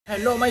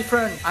Hello my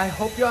friend, I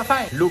hope you are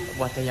fine. Look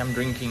what I am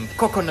drinking,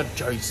 coconut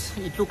juice.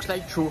 It looks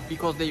like true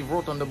because they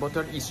wrote on the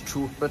bottle is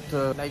true. But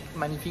like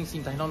many things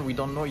in Thailand, we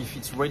don't know if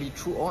it's really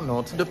true or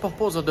not. The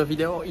purpose of the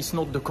video is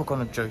not the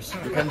coconut juice.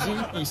 You can see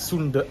it's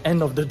soon the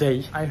end of the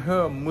day. I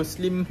heard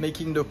Muslim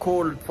making the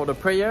call for the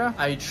prayer.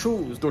 I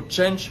choose to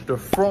change the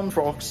front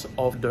forks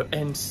of the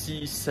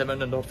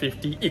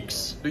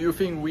NC750X. Do you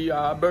think we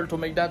are able to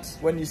make that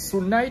when it's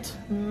soon night?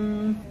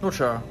 Not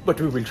sure,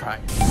 but we will try.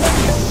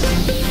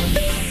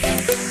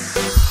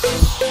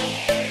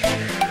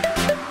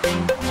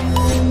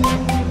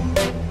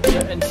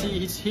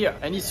 NC is here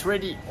and it's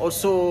ready.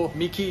 Also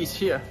Mickey is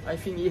here. I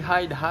think he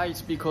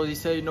hides because he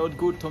say not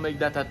good to make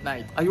that at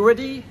night. Are you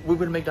ready? We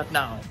will make that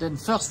now. Then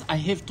first I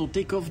have to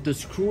take off the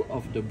screw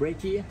of the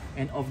brake here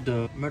and of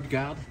the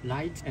mudguard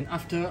light, and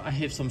after I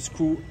have some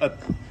screw up.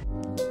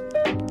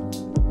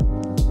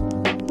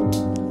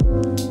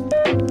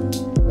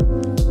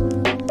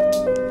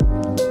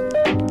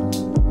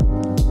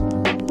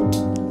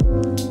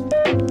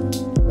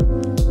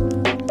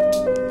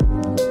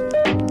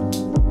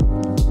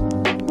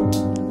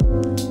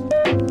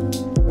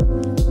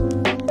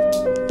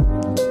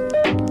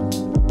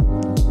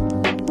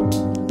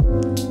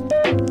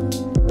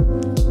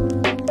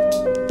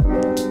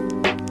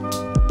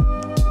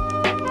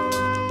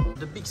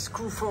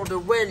 Screw for the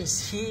well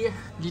is here,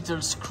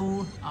 little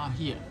screw are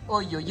here.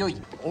 Oi, oi, oi.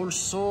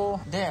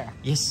 Also there,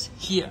 yes,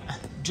 here,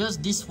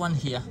 just this one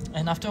here,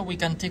 and after we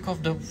can take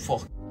off the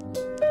fork.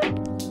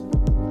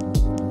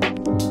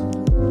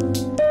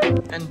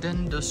 And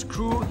then the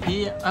screw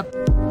here up.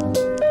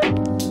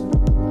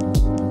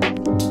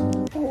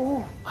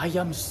 Oh, I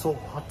am so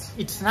hot.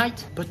 It's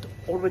night, but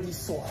already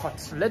so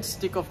hot. Let's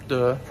take off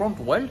the front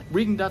well,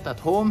 bring that at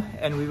home,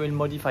 and we will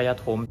modify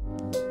at home.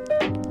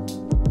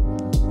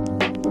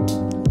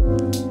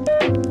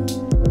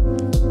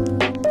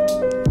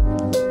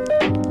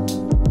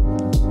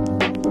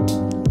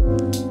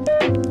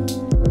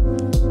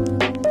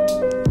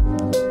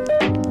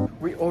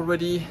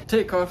 Already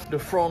take off the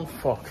front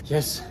fork.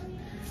 Yes,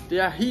 they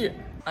are here.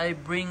 I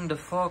bring the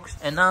forks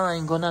and now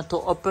I'm gonna to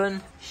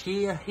open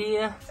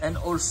here, and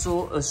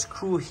also a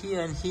screw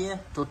here and here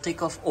to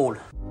take off all.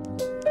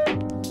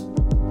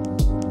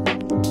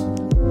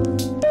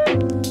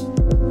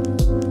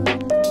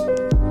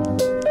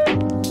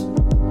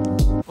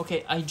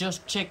 Okay, I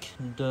just check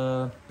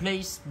the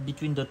place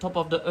between the top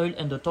of the oil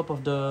and the top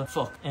of the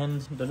fork,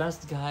 and the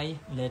last guy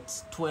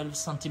lets 12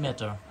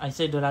 centimeter. I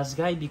say the last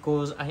guy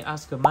because I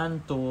asked a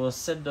man to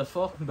set the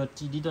fork, but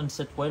he didn't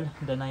set well.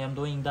 Then I am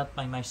doing that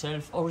by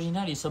myself.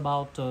 Originally it's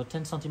about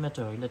 10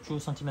 centimeter. He let 2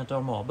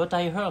 centimeter more, but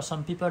I heard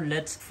some people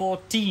let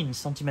 14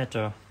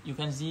 centimeter. You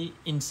can see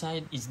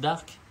inside is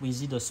dark. We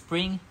see the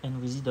spring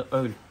and we see the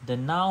oil.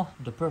 Then now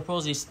the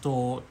purpose is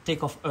to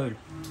take off oil.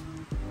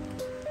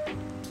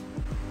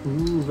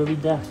 Ooh, very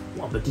dark.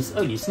 Wow, but this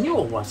oil is new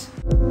or what?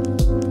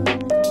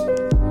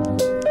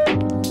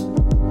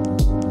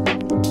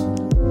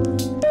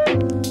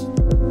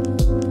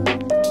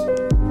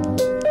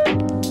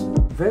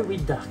 Very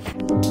dark.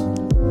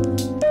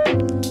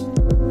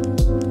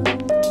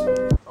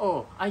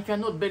 Oh, I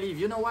cannot believe,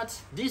 you know what?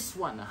 This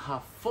one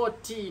have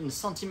 14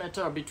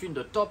 centimeter between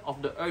the top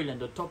of the oil and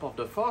the top of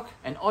the fork,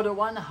 and other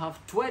one have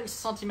 12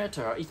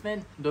 centimeter. It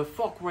meant the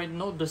fork were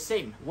not the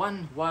same.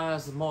 One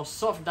was more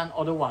soft than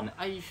other one.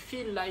 I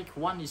feel like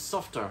one is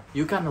softer.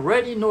 You can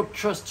really not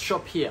trust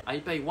shop here. I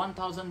pay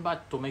 1000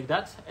 baht to make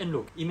that, and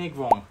look, he make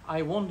wrong.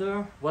 I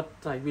wonder what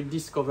I will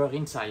discover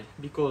inside,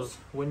 because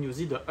when you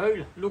see the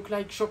oil, look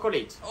like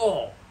chocolate.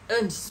 Oh!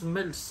 And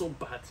smells so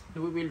bad.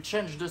 We will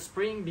change the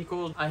spring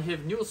because I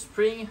have new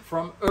spring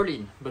from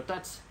Erlin, but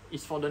that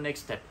is for the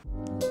next step.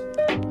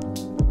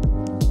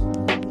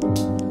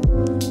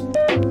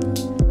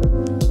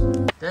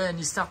 Then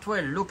it start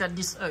well. Look at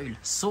this oil,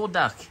 so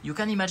dark. You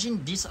can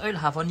imagine this oil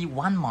have only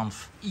 1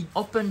 month. He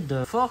opened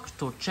the fork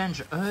to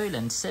change oil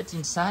and set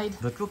inside,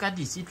 but look at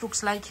this. It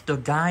looks like the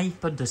guy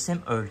put the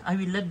same oil. I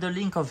will let the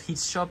link of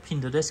his shop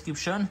in the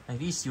description. Like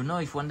this, you know,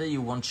 if one day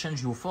you want to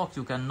change your fork,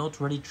 you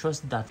cannot really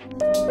trust that.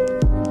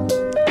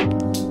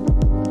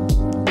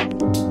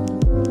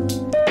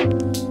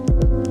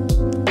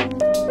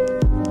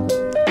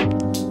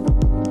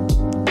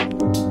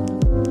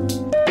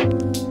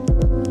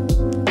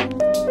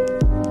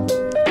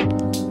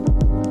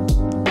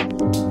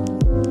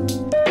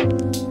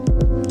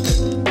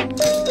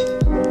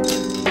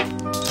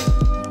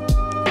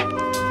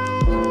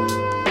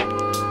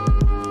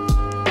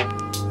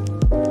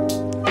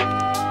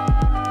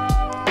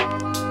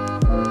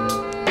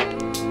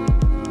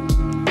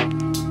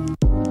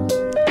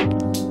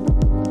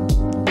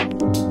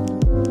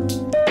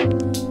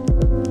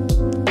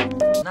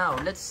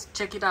 Let's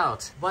check it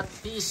out. What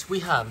piece we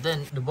have?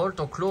 Then the bolt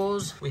are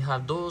closed. We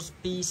have those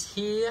pieces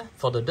here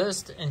for the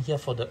dust and here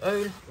for the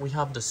oil. We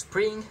have the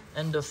spring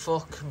and the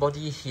fork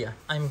body here.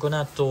 I'm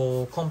gonna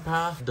to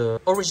compare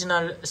the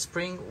original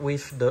spring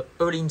with the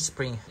oiling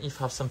spring if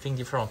have something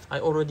different.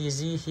 I already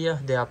see here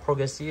they are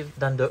progressive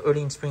than the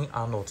oiling spring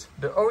are not.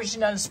 The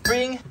original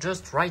spring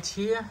just right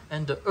here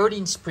and the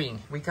oiling spring,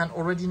 we can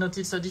already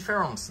notice a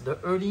difference. The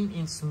oiling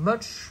is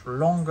much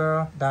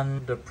longer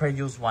than the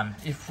previous one.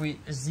 If we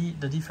see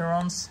the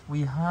difference,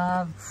 we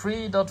have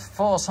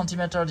 3.4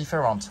 centimeter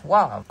difference.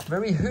 Wow,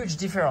 very huge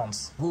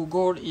difference.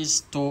 Google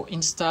is to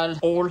install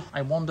hole.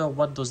 I wonder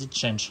what does it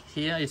change.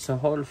 Here it's a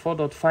hole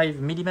 4.5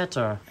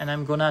 millimeter, and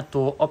I'm gonna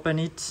to open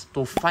it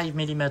to 5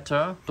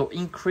 millimeter to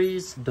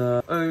increase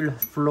the oil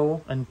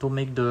flow and to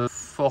make the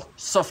fork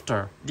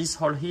softer. This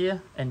hole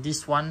here and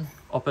this one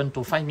open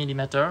to 5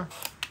 millimeter.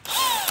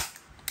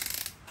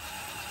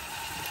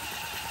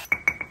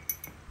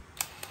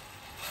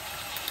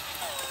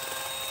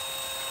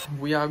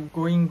 We are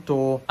going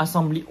to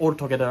assemble it all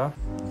together.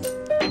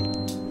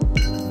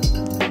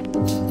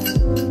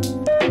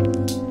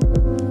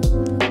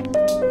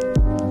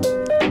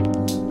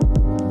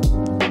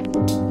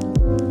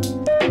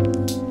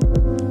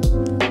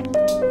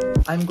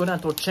 I'm gonna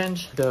to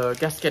change the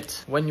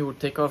gasket. When you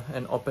take off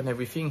and open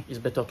everything, it's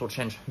better to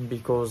change,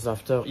 because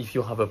after, if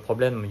you have a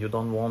problem, you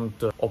don't want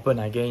to open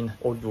again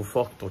all your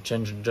fork to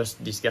change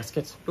just this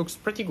gasket. Looks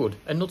pretty good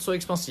and not so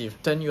expensive.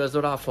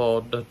 $10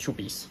 for the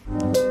 2-piece.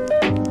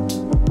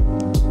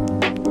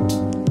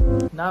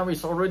 Now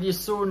it's already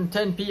soon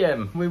 10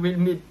 p.m. We will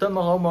meet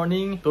tomorrow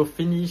morning to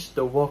finish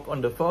the work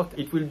on the fork.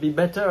 It will be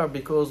better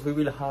because we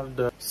will have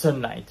the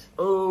sunlight.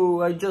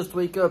 Oh, I just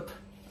wake up.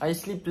 I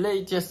sleep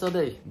late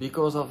yesterday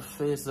because of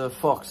these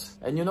forks.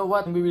 And you know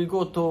what? We will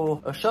go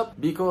to a shop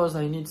because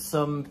I need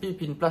some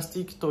pipe in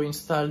plastic to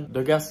install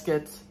the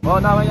gasket. Oh,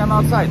 now I am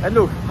outside. And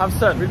look, have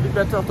sun. Will be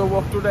better to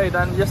work today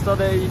than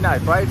yesterday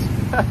night, right?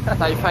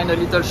 I find a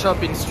little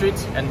shop in street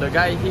and the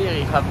guy here,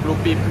 he have blue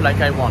pipe like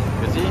I want.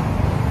 You see?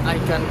 I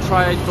can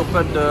try to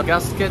put the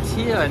gasket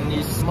here and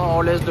it's more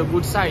or less the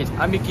good size.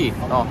 I'm kidding.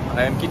 No,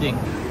 I am kidding.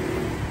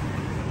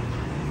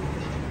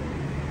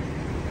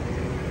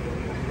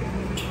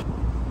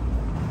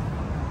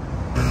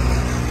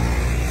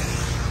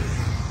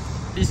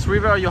 This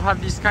river, you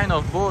have this kind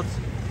of boat.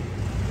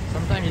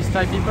 Sometimes it's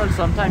Thai people,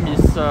 sometimes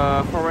it's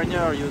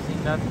foreigner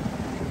using that.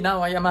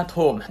 Now I am at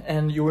home,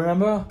 and you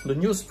remember the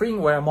new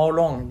spring were more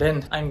long.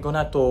 Then I'm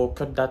gonna to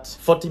cut that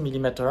 40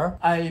 millimeter.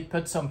 I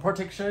put some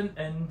protection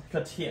and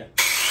cut here.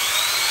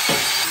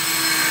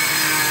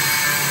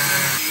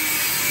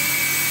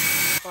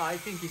 Well, I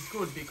think it's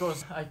good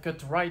because I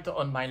cut right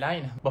on my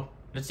line. But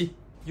let's see.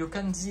 You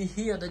can see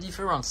here the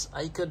difference.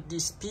 I cut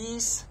this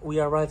piece. We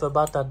arrive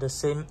about at the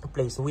same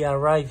place. We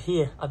arrive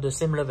here at the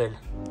same level.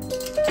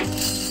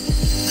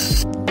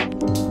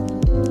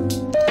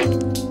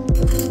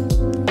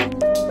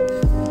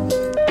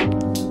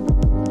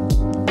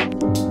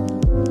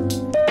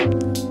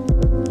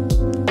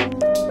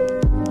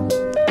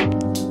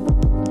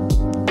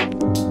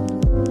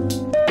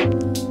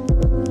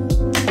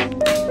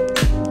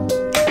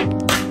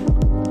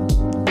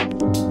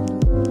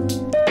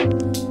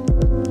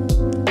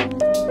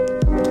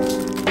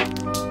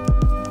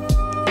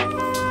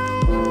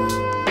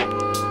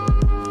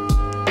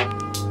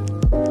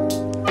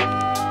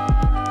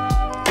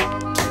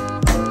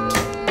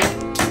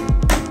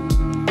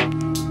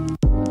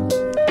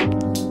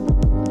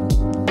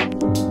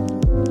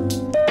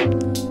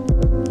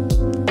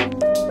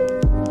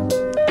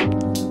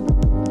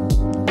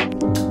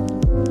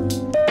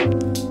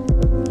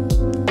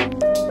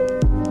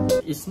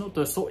 It's not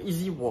a so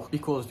easy work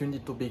because you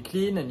need to be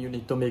clean and you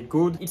need to make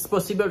good. It's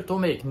possible to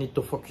make, need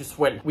to focus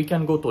well. We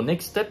can go to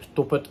next step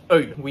to put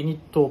oil. We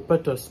need to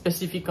put a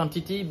specific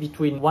quantity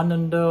between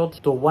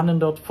 100 to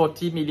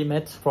 140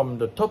 millimeters from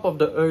the top of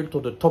the oil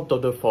to the top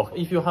of the fork.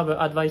 If you have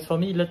advice for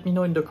me, let me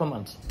know in the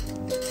comments.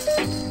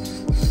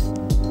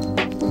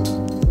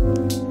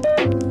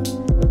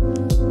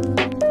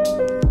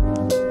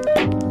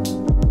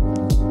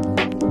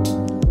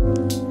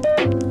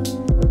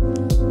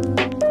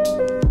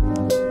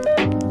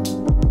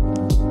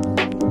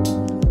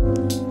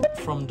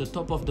 From the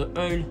top of the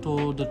oil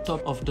to the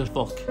top of the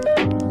fork.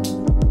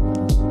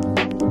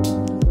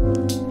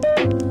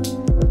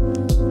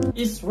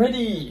 It's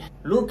ready!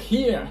 Look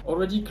here,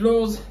 already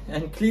closed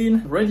and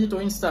clean, ready to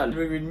install.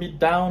 We will meet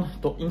down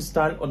to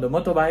install on the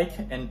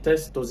motorbike and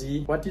test to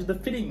see what is the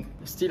feeling.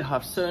 Still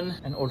have sun,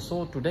 and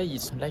also today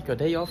is like a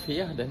day off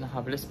here, then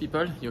have less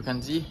people. You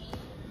can see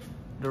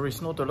there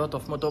is not a lot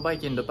of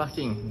motorbike in the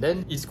parking.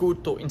 Then it's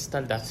good to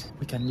install that.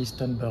 We can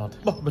listen bird.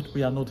 Oh, but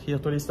we are not here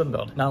to listen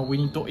bird. Now we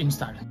need to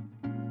install.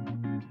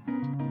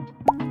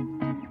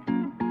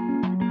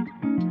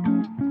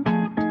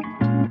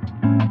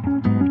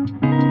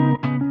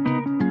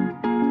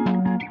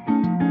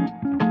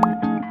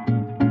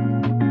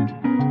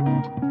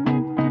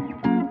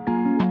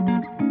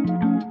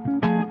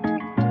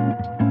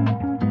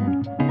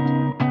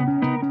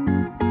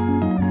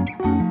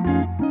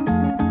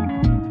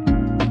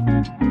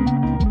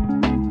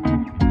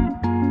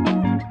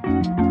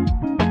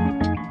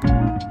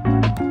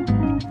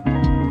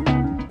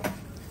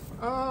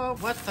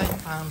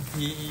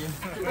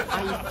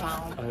 I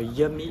found a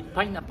yummy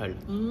pineapple.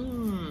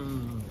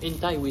 In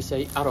Thai we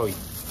say aroi.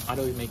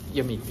 Aroi make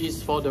yummy.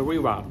 It's for the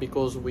rear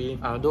because we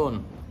are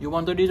done. You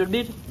want a little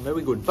bit?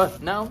 Very good.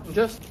 But now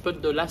just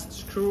put the last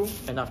screw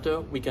and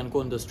after we can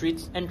go on the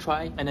streets and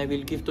try and I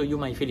will give to you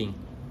my feeling.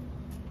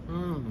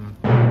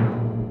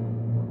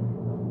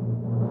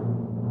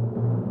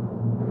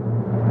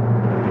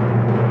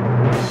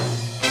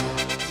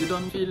 You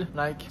don't feel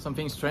like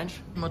something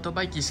strange?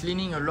 Motorbike is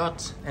leaning a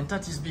lot and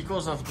that is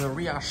because of the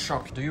rear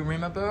shock. Do you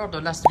remember the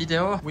last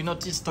video? We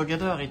noticed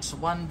together it's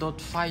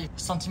 1.5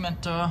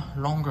 centimeter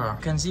longer.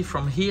 You can see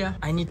from here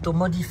I need to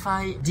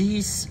modify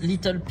this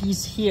little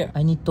piece here.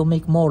 I need to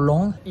make more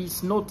long.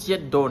 It's not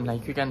yet done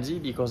like you can see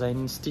because I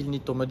still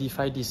need to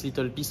modify this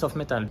little piece of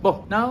metal.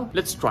 But now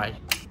let's try.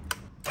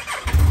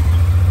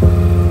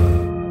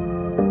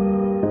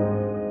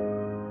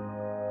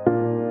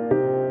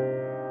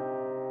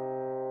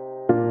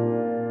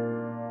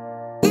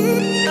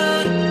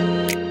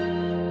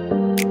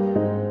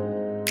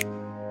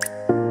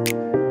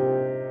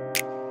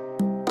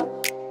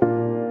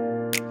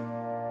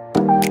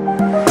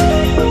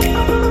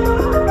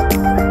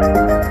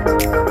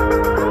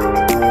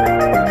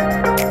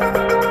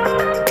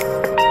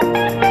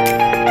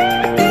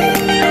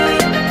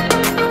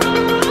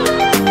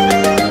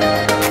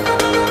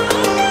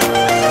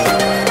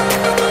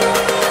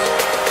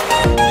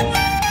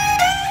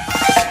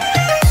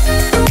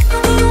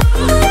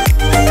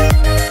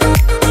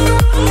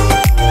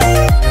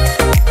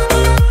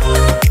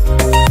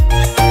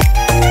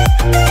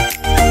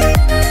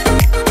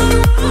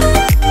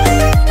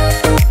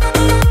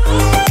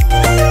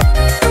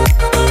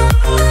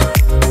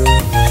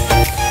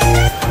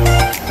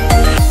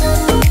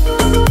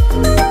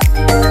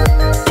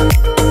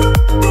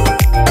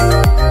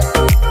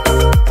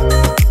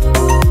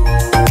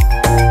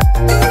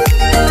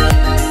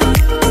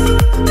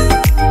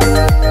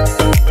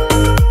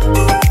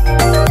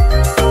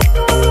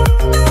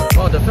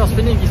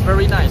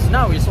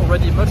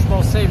 Much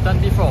more safe than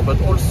before,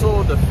 but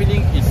also the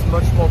feeling is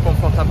much more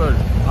comfortable.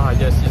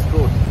 Yes, it's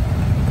good.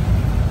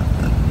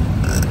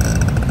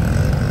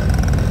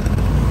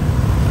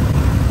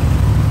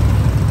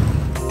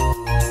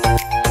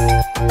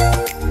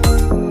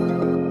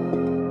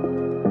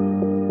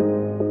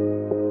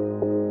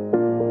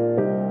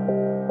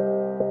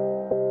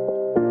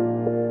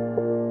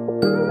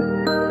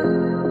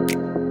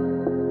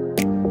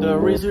 The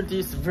result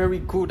is very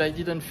good. I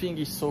didn't think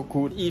it's so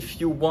good.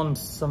 If you want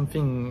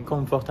something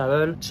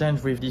comfortable,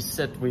 change with this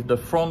set with the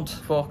front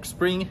fork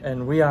spring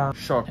and rear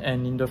shock.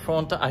 And in the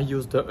front, I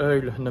use the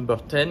oil number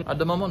 10. At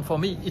the moment, for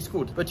me, it's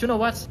good. But you know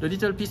what? The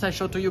little piece I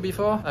showed to you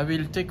before, I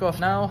will take off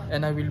now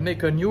and I will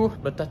make a new,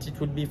 but that it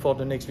will be for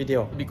the next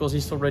video because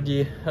it's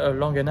already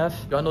long enough.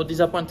 You are not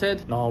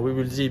disappointed? No, we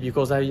will see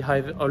because I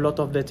have a lot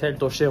of detail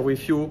to share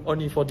with you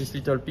only for this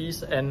little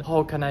piece and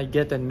how can I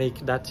get and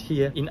make that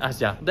here in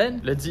Asia.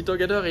 Then let's see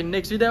together in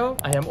next video.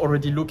 I am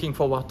already looking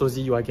forward to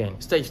see you again.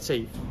 Stay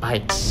safe.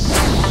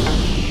 Bye.